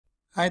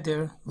Hi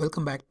there,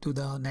 welcome back to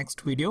the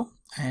next video,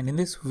 and in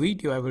this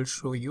video I will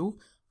show you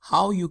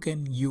how you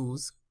can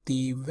use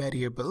the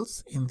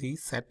variables in the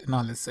set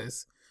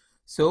analysis.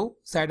 So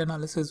set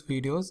analysis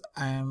videos,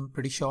 I am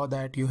pretty sure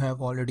that you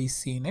have already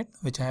seen it,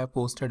 which I have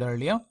posted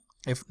earlier.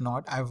 If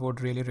not, I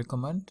would really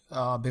recommend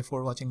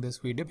before watching this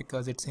video,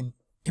 because it's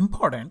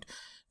important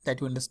that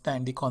you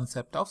understand the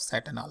concept of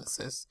set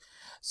analysis.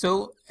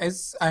 So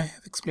as I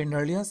have explained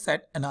earlier,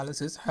 set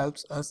analysis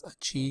helps us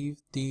achieve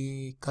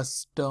the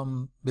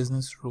custom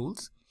business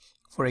rules.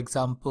 For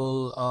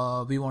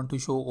example, we want to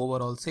show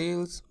overall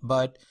sales,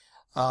 but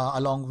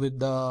along with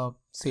the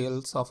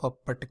sales of a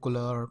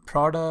particular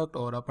product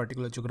or a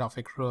particular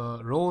geographic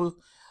role,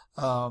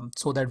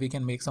 so that we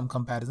can make some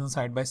comparison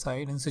side by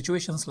side in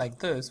situations like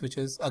this, which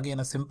is again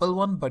a simple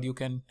one, but you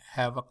can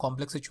have a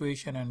complex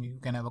situation and you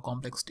can have a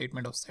complex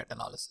statement of set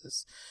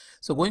analysis.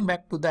 So going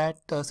back to that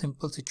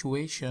simple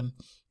situation,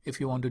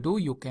 if you want to do,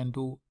 you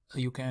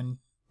can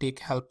take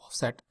help of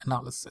set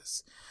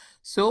analysis.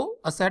 So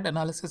a set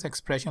analysis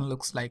expression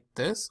looks like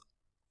this.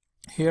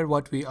 Here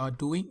what we are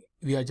doing,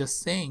 we are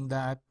just saying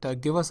that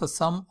give us a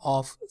sum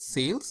of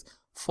sales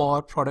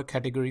for product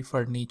category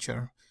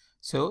furniture.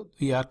 So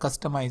we are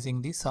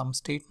customizing the sum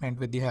statement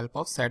with the help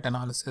of set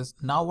analysis.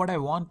 Now what I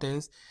want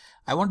is,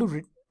 I want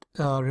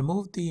to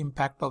remove the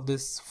impact of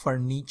this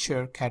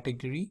furniture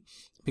category,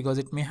 because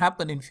it may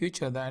happen in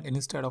future that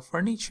instead of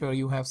furniture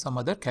you have some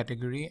other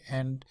category,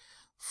 and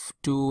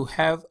to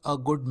have a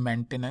good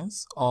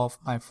maintenance of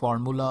my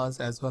formulas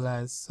as well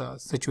as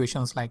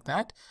situations like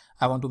that,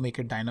 I want to make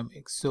it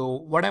dynamic. So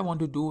what I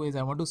want to do is,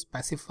 I want to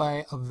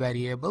specify a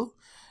variable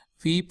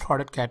v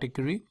product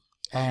category,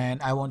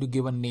 and I want to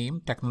give a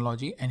name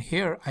technology, and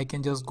here I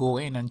can just go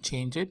in and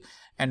change it,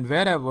 and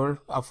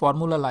wherever a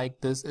formula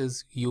like this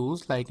is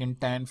used, like in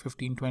 10,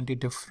 15, 20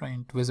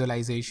 different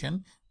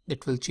visualization,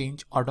 it will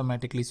change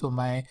automatically. So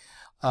my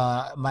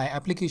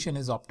application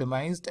is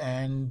optimized,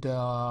 and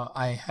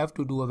I have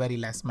to do a very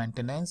less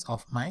maintenance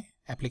of my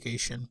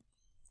application.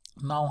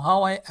 Now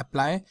how I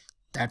apply,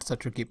 that's the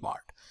tricky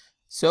part.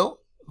 So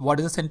what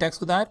is the syntax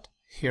for that?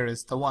 Here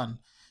is the one.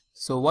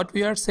 So what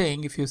we are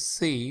saying, if you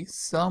see,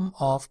 sum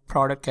of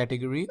product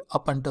category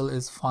up until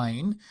is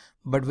fine,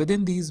 but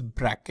within these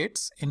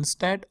brackets,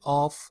 instead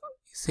of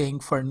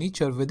saying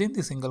furniture within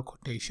the single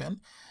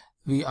quotation,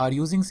 we are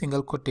using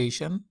single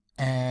quotation,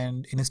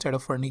 and instead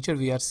of furniture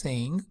we are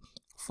saying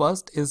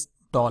first is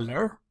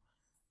dollar,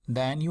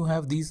 then you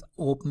have these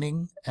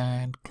opening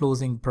and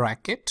closing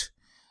bracket,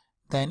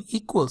 then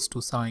equals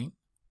to sign,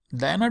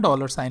 then a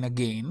dollar sign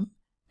again,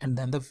 and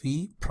then the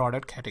v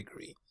product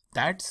category.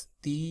 That's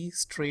the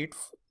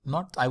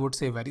not I would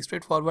say very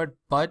straightforward,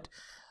 but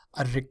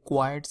a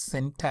required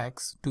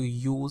syntax to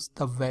use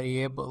the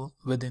variable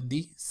within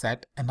the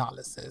set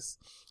analysis.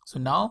 So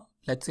now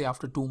let's say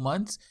after 2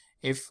 months,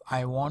 if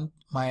I want,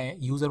 my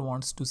user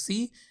wants to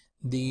see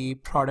the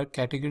product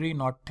category,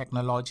 not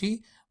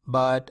technology,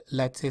 but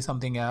let's say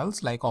something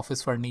else like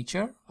office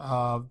furniture,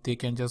 they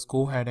can just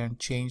go ahead and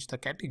change the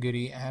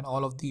category and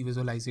all of the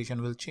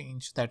visualization will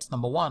change. That's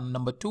number one.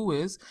 Number two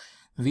is,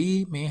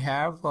 we may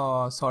have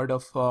sort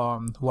of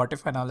what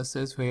if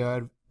analysis,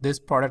 where this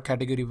product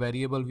category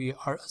variable we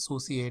are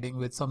associating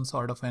with some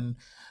sort of an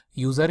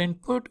user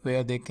input,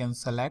 where they can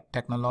select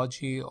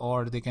technology,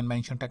 or they can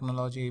mention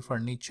technology,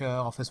 furniture,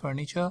 office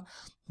furniture.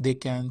 They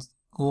can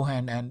go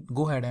ahead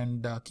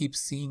and keep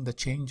seeing the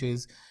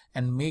changes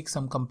and make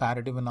some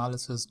comparative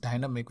analysis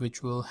dynamic,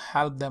 which will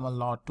help them a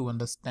lot to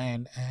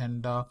understand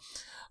and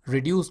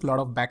reduce a lot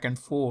of back and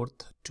forth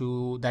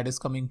that is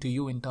coming to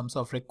you in terms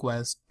of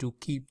requests to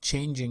keep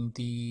changing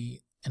the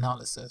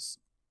analysis.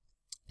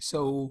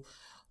 So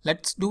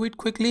let's do it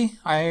quickly.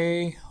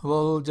 I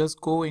will just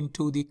go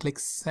into the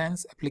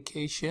qliksense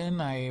application.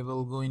 I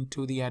will go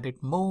into the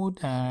edit mode,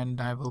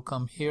 and I will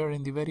come here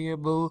in the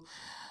variable,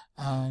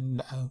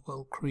 and I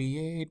will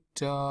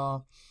create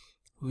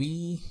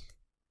v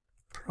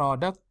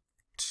product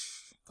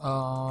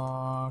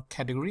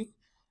category,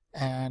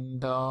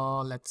 and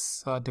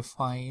let's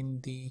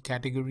define the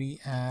category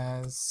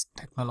as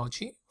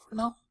technology for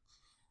now.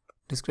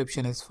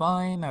 Description is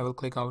fine. I will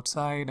click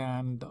outside,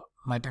 and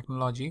my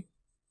technology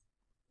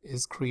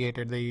is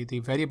created. The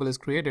variable is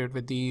created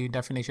with the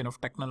definition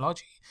of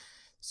technology.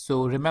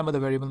 So remember the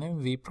variable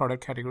name v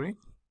product category.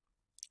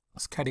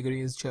 This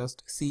category is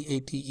just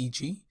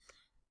CATEG,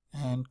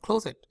 and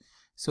close it.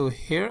 So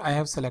here I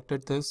have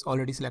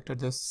already selected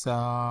this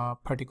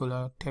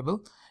particular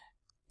table.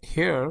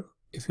 Here,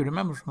 if you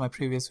remember from my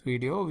previous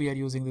video, we are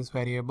using this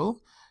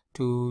variable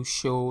to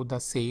show the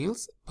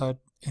sales, but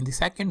in the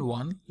second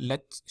one,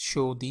 let's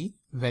show the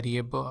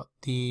variable,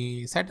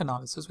 the set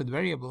analysis with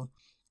variable.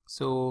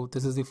 So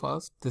this is the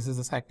first, this is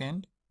the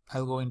second.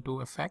 I'll go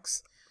into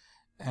effects,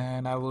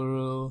 and I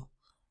will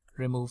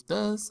remove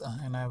this,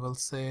 and I will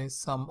say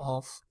sum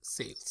of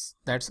sales.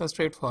 That's a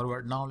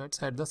straightforward. Now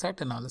let's add the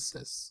set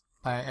analysis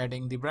by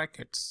adding the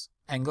brackets,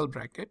 angle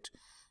bracket,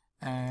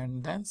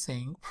 and then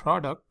saying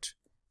product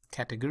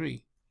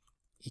category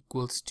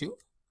equals to,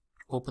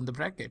 open the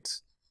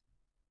brackets,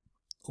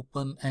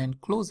 open and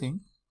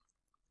closing,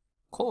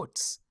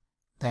 quotes,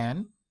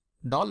 then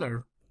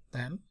dollar,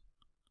 then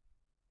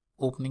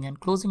opening and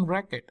closing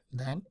bracket,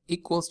 then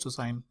equals to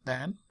sign,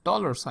 then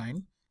dollar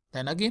sign,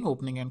 then again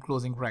opening and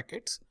closing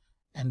brackets,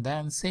 and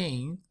then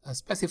saying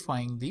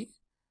specifying the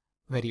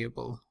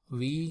variable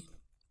v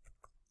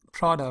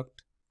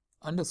product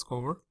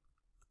underscore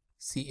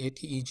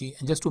CATEG.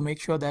 And just to make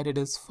sure that it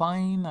is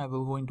fine, I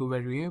will go into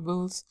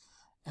variables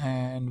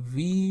and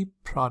v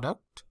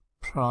product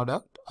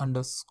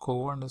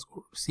underscore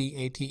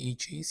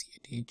CATEG.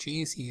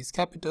 C is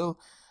capital.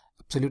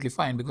 Absolutely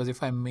fine, because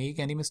if I make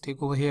any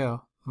mistake over here,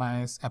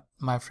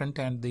 my front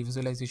end, the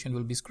visualization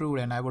will be screwed,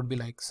 and I would be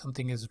like,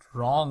 something is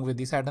wrong with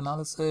the set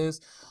analysis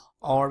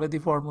or with the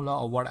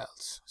formula or what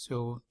else.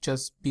 So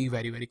just be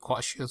very, very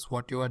cautious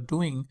what you are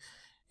doing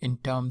in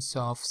terms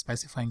of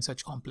specifying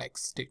such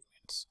complex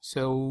statements.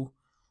 So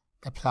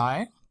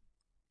apply,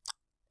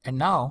 and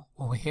now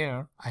over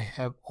here I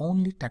have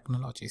only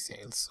technology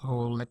sales. So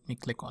let me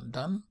click on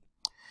done.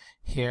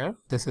 Here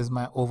this is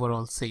my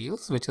overall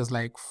sales, which is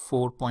like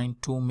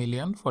 4.2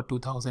 million for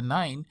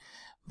 2009.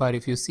 But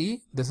if you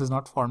see, this is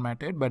not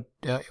formatted, but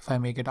if I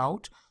make it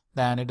out,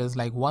 then it is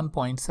like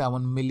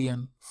 1.7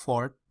 million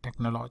for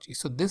technology.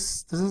 So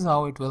this is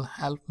how it will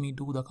help me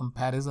do the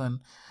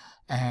comparison,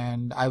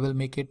 and I will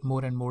make it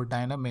more and more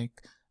dynamic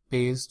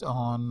based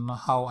on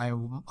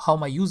how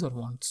my user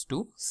wants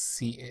to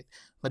see it.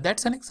 But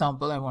that's an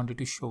example I wanted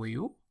to show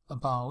you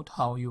about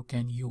how you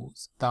can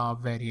use the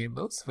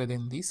variables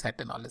within the set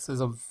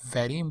analysis. A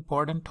very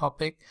important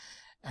topic,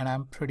 and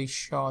I'm pretty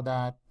sure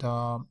that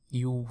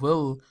you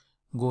will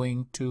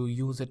going to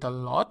use it a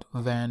lot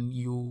when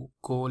you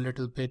go a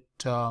little bit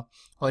or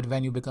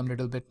when you become a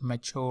little bit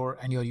mature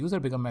and your user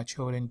become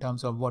mature in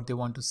terms of what they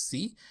want to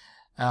see,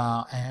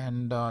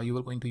 and you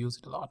are going to use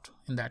it a lot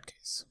in that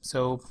case.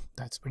 So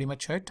that's pretty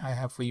much it I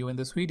have for you in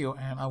this video,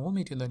 and I will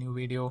meet you in the new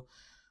video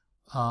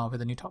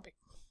with a new topic.